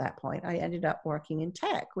plan at that point. I ended up working in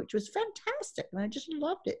tech, which was fantastic, and I just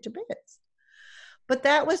loved it to bits. But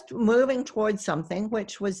that was moving towards something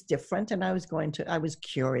which was different, and I was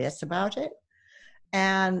curious about it.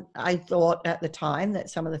 And I thought at the time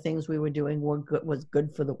that some of the things we were doing were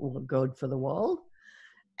good for the world.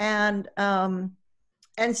 And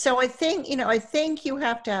so I think, you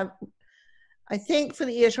have to have, I think for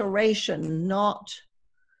the iteration not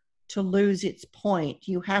to lose its point,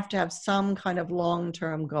 you have to have some kind of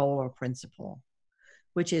long-term goal or principle,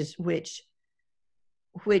 which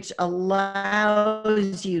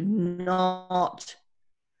allows you not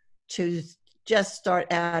to just start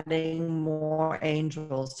adding more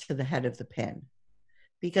angels to the head of the pin.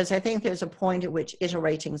 Because I think there's a point at which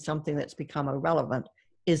iterating something that's become irrelevant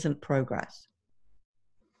isn't progress.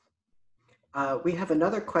 We have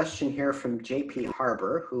another question here from JP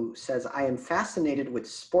Harbor, who says, I am fascinated with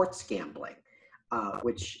sports gambling,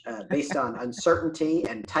 which based on uncertainty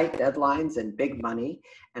and tight deadlines and big money,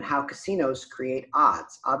 and how casinos create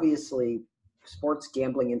odds. Obviously, sports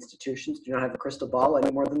gambling institutions do not have a crystal ball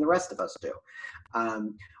any more than the rest of us do.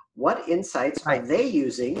 What insights are they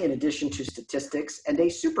using in addition to statistics and a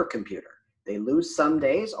supercomputer? They lose some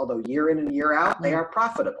days, although year in and year out, they are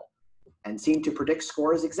profitable and seem to predict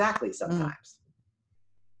scores exactly sometimes.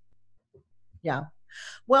 Yeah.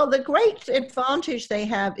 Well, the great advantage they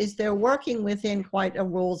have is they're working within quite a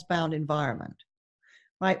rules-bound environment,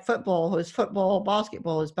 right? Football is football,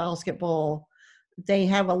 basketball is basketball. They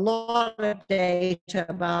have a lot of data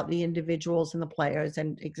about the individuals and the players,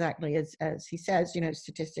 and exactly as he says,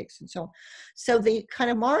 statistics and so on. So the kind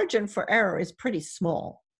of margin for error is pretty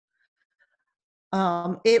small.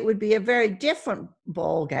 It would be a very different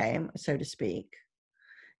ball game, so to speak,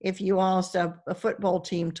 if you asked a football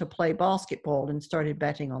team to play basketball and started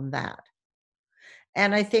betting on that.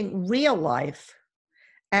 And I think real life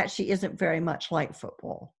actually isn't very much like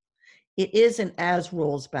football. It isn't as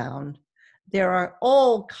rules bound. There are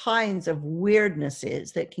all kinds of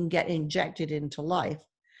weirdnesses that can get injected into life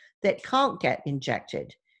that can't get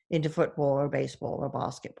injected into football or baseball or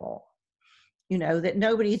basketball. That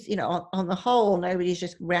nobody's, on the whole, nobody's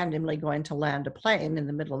just randomly going to land a plane in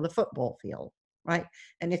the middle of the football field, right?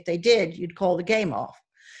 And if they did, you'd call the game off.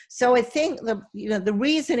 So I think the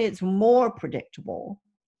reason it's more predictable,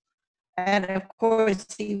 and of course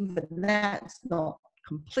even that's not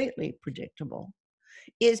completely predictable,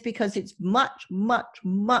 is because it's much, much,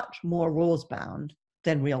 much more rules bound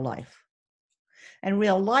than real life. And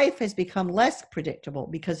real life has become less predictable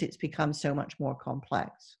because it's become so much more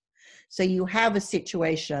complex. So you have a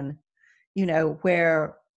situation,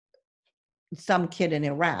 where some kid in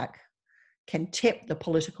Iraq can tip the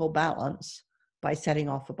political balance by setting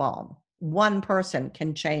off a bomb. One person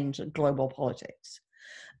can change global politics.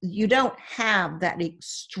 You don't have that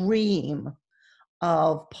extreme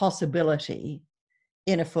of possibility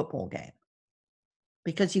in a football game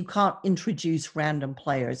because you can't introduce random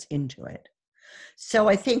players into it. So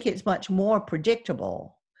I think it's much more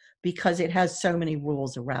predictable because it has so many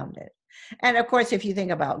rules around it. And of course, if you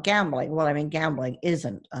think about gambling, gambling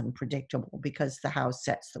isn't unpredictable because the house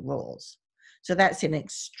sets the rules. So that's an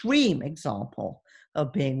extreme example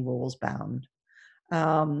of being rules bound.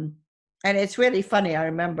 And it's really funny. I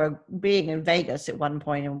remember being in Vegas at one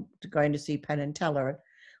point and going to see Penn and Teller.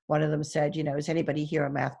 One of them said, you know, is anybody here a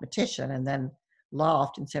mathematician? And then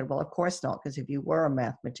laughed and said, well, of course not, because if you were a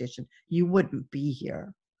mathematician, you wouldn't be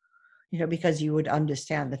here, you know, because you would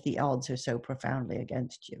understand that the odds are so profoundly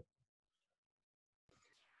against you.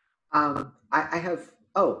 I have,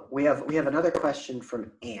 oh, we have another question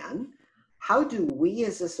from Anne. How do we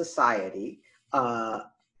as a society,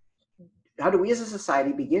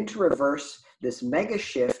 begin to reverse this mega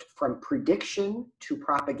shift from prediction to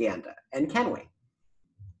propaganda? And can we?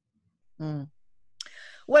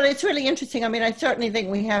 Well, it's really interesting. I mean, I certainly think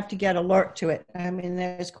we have to get alert to it. I mean,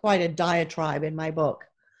 there's quite a diatribe in my book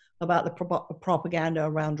about the propaganda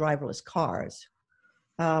around driverless cars,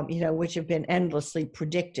 you know, which have been endlessly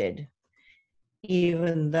predicted,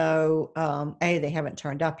 even though, A, they haven't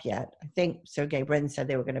turned up yet. I think Sergey Brin said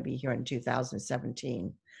they were going to be here in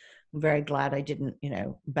 2017. I'm very glad I didn't, you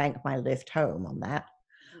know, bank my lift home on that.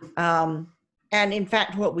 And in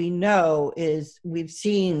fact, what we know is we've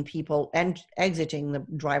seen people exiting the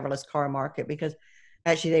driverless car market because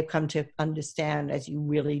actually they've come to understand, as you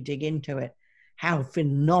really dig into it, how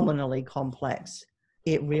phenomenally complex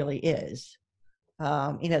it really is.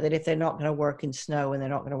 You know, that if they're not going to work in snow and they're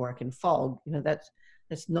not going to work in fog, you know,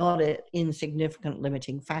 that's not an insignificant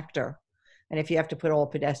limiting factor. And if you have to put all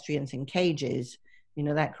pedestrians in cages, you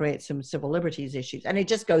know, that creates some civil liberties issues. And it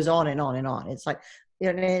just goes on and on and on. It's like,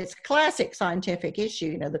 you know, it's a classic scientific issue.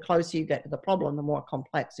 You know, the closer you get to the problem, the more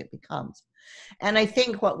complex it becomes. And I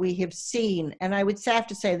think what we have seen, and I would have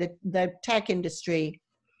to say that the tech industry,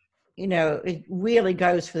 you know, it really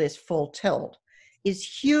goes for this full tilt, is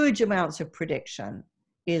huge amounts of prediction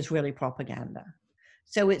is really propaganda.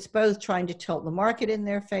 So it's both trying to tilt the market in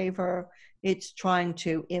their favor, it's trying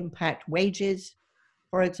to impact wages.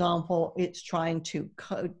 For example, it's trying to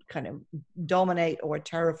kind of dominate or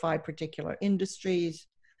terrify particular industries.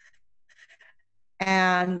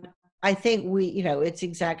 And I think you know, it's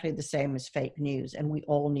exactly the same as fake news, and we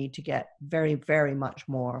all need to get very, very much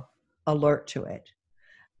more alert to it.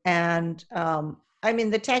 And I mean,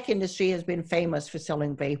 the tech industry has been famous for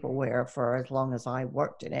selling vaporware for as long as I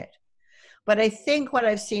worked in it. But I think what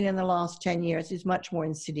I've seen in the last 10 years is much more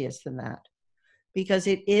insidious than that, because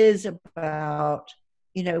it is about,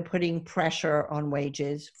 you know, putting pressure on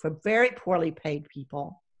wages for very poorly paid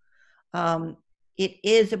people. It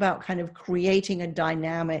is about kind of creating a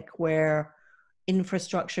dynamic where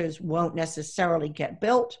infrastructures won't necessarily get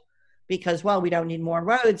built because, well, we don't need more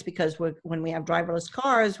roads because when we have driverless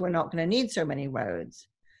cars, we're not going to need so many roads,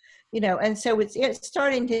 you know. And so it's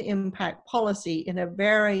starting to impact policy in a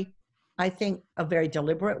very, I think, a very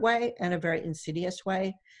deliberate way and a very insidious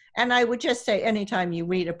way. And I would just say, anytime you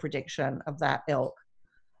read a prediction of that ilk,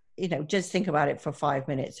 you know, just think about it for 5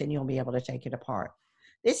 minutes and you'll be able to take it apart.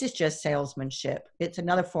 This is just salesmanship. It's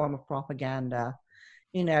another form of propaganda.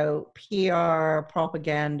 You know, PR,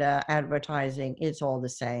 propaganda, advertising, it's all the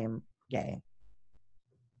same game.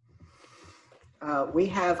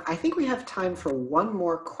 I think we have time for one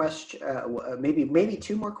more question, maybe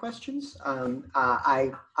two more questions.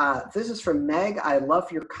 This is from Meg. I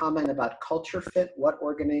love your comment about culture fit. What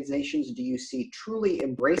organizations do you see truly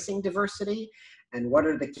embracing diversity? And what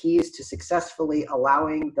are the keys to successfully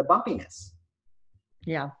allowing the bumpiness?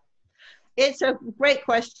 Yeah, it's a great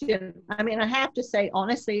question. I mean, I have to say,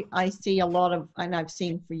 honestly, I see a lot of, and I've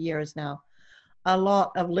seen for years now, a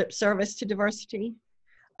lot of lip service to diversity.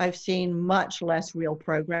 I've seen much less real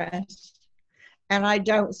progress. And I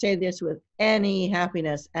don't say this with any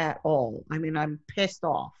happiness at all. I mean, I'm pissed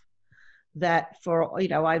off that you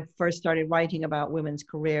know, I first started writing about women's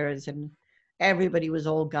careers and everybody was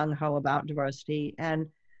all gung-ho about diversity, and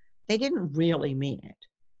they didn't really mean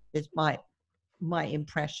it, is my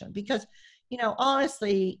impression. Because, you know,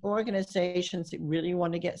 honestly, organizations that really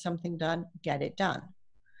want to get something done, get it done.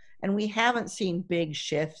 And we haven't seen big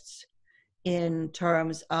shifts in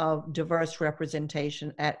terms of diverse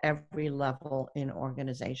representation at every level in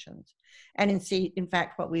organizations. And in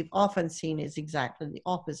fact, what we've often seen is exactly the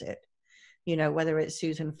opposite. You know, whether it's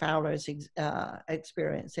Susan Fowler's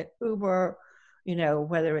experience at Uber, you know,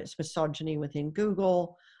 whether it's misogyny within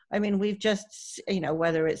Google. I mean, we've just, you know,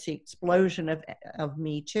 whether it's the explosion of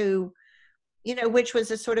Me Too, you know, which was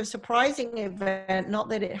a sort of surprising event, not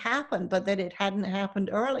that it happened, but that it hadn't happened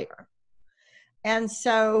earlier. And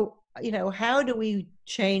so, you know, how do we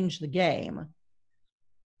change the game?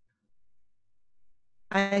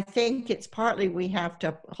 I think it's partly we have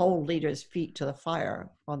to hold leaders' feet to the fire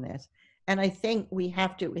on this. And I think we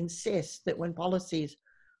have to insist that when policies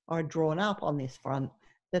are drawn up on this front,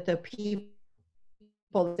 that the people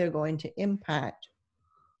that they're going to impact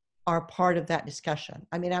are part of that discussion.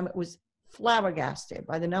 I mean, it was flabbergasted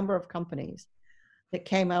by the number of companies that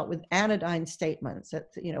came out with anodyne statements that,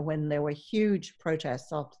 you know, when there were huge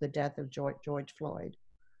protests after the death of George Floyd.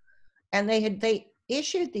 And they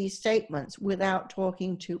issued these statements without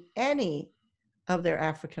talking to any of their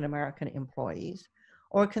African-American employees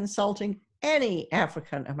or consulting any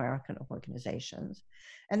African-American organizations.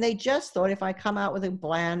 And they just thought, if I come out with a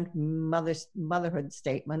bland motherhood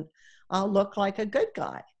statement, I'll look like a good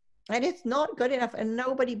guy. And it's not good enough, and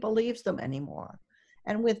nobody believes them anymore.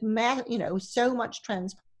 And with you know, so much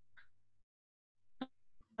transparency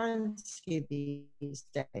these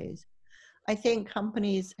days, I think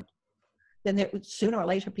companies, then sooner or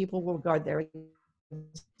later people will regard their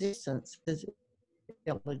existence as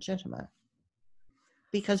illegitimate.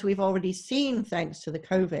 Because we've already seen, thanks to the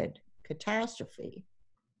COVID catastrophe,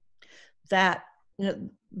 that, you know,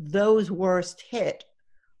 those worst hit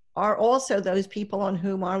are also those people on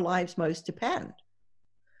whom our lives most depend.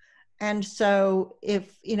 And so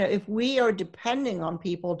if, you know, if we are depending on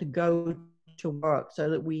people to go to work so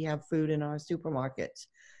that we have food in our supermarkets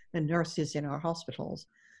and nurses in our hospitals,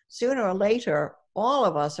 sooner or later, all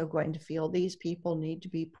of us are going to feel these people need to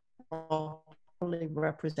be properly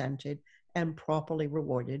represented and properly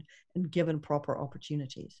rewarded and given proper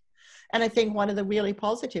opportunities. And I think one of the really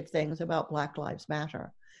positive things about Black Lives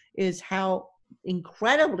Matter is how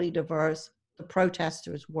incredibly diverse the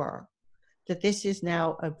protesters were, that this is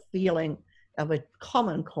now a feeling of a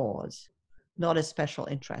common cause, not a special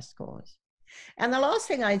interest cause. And the last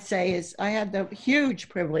thing I'd say is I had the huge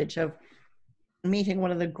privilege of meeting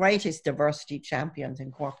one of the greatest diversity champions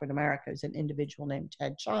in corporate America, is an individual named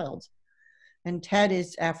Ted Childs. And Ted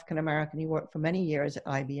is African-American. He worked for many years at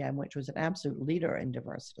IBM, which was an absolute leader in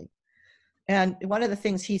diversity. And one of the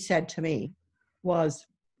things he said to me was,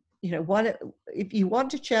 you know, if you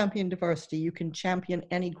want to champion diversity, you can champion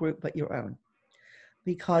any group but your own.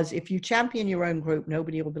 Because if you champion your own group,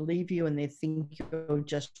 nobody will believe you and they think you're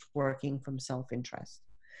just working from self-interest.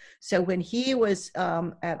 So when he was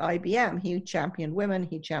at IBM, he championed women,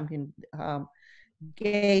 he championed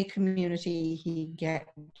gay community, he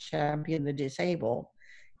championed the disabled.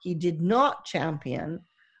 He did not champion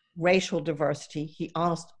racial diversity. He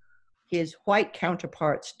asked his white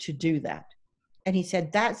counterparts to do that. And he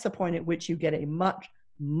said, that's the point at which you get a much,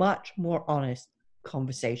 much more honest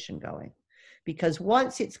conversation going. Because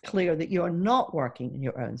once it's clear that you're not working in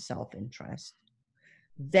your own self-interest,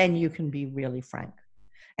 then you can be really frank.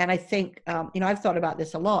 And I think, you know, I've thought about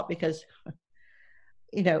this a lot because,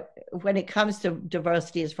 you know, when it comes to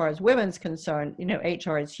diversity as far as women's concerned, you know,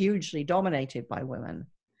 HR is hugely dominated by women.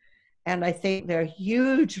 And I think they're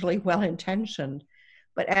hugely well-intentioned,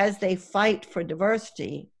 but as they fight for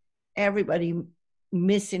diversity, everybody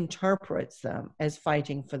misinterprets them as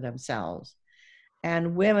fighting for themselves.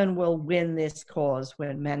 And women will win this cause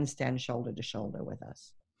when men stand shoulder to shoulder with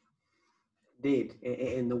us. Indeed,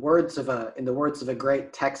 in the words of a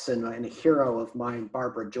great Texan and a hero of mine,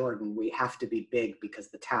 Barbara Jordan, we have to be big because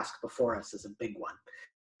the task before us is a big one.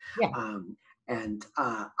 Yeah.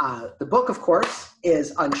 The book, of course,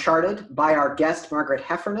 is Uncharted by our guest, Margaret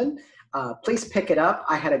Heffernan. Please pick it up.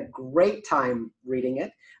 I had a great time reading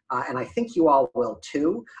it, and I think you all will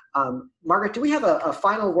too. Margaret, do we have a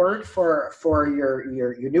final word for your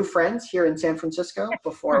new friends here in San Francisco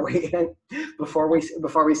before we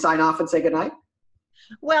sign off and say goodnight?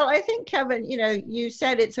 Well, I think, Kevin, you know, you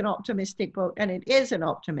said it's an optimistic book, and it is an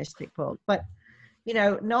optimistic book, but you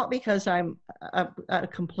know, not because I'm a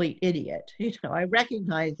complete idiot. You know, I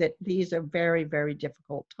recognize that these are very, very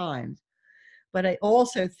difficult times. But I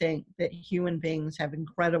also think that human beings have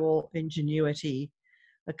incredible ingenuity,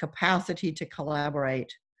 a capacity to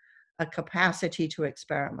collaborate, a capacity to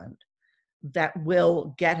experiment that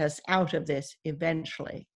will get us out of this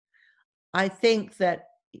eventually. I think that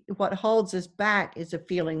what holds us back is a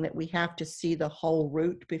feeling that we have to see the whole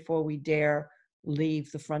route before we dare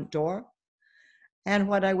leave the front door. And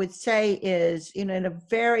what I would say is, you know, in a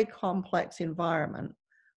very complex environment,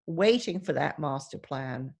 waiting for that master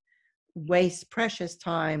plan wastes precious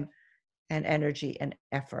time and energy and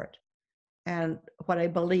effort. And what I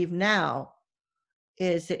believe now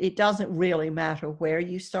is that it doesn't really matter where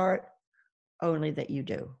you start, only that you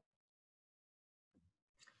do.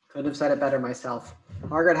 Couldn't have said it better myself.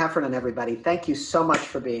 Margaret Heffernan, everybody, thank you so much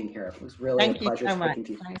for being here. It was really a pleasure speaking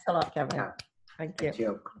to you. Thanks a lot, Kevin. Yeah. Thank you. Thank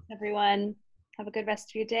you. Everyone, have a good rest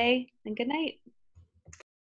of your day and good night.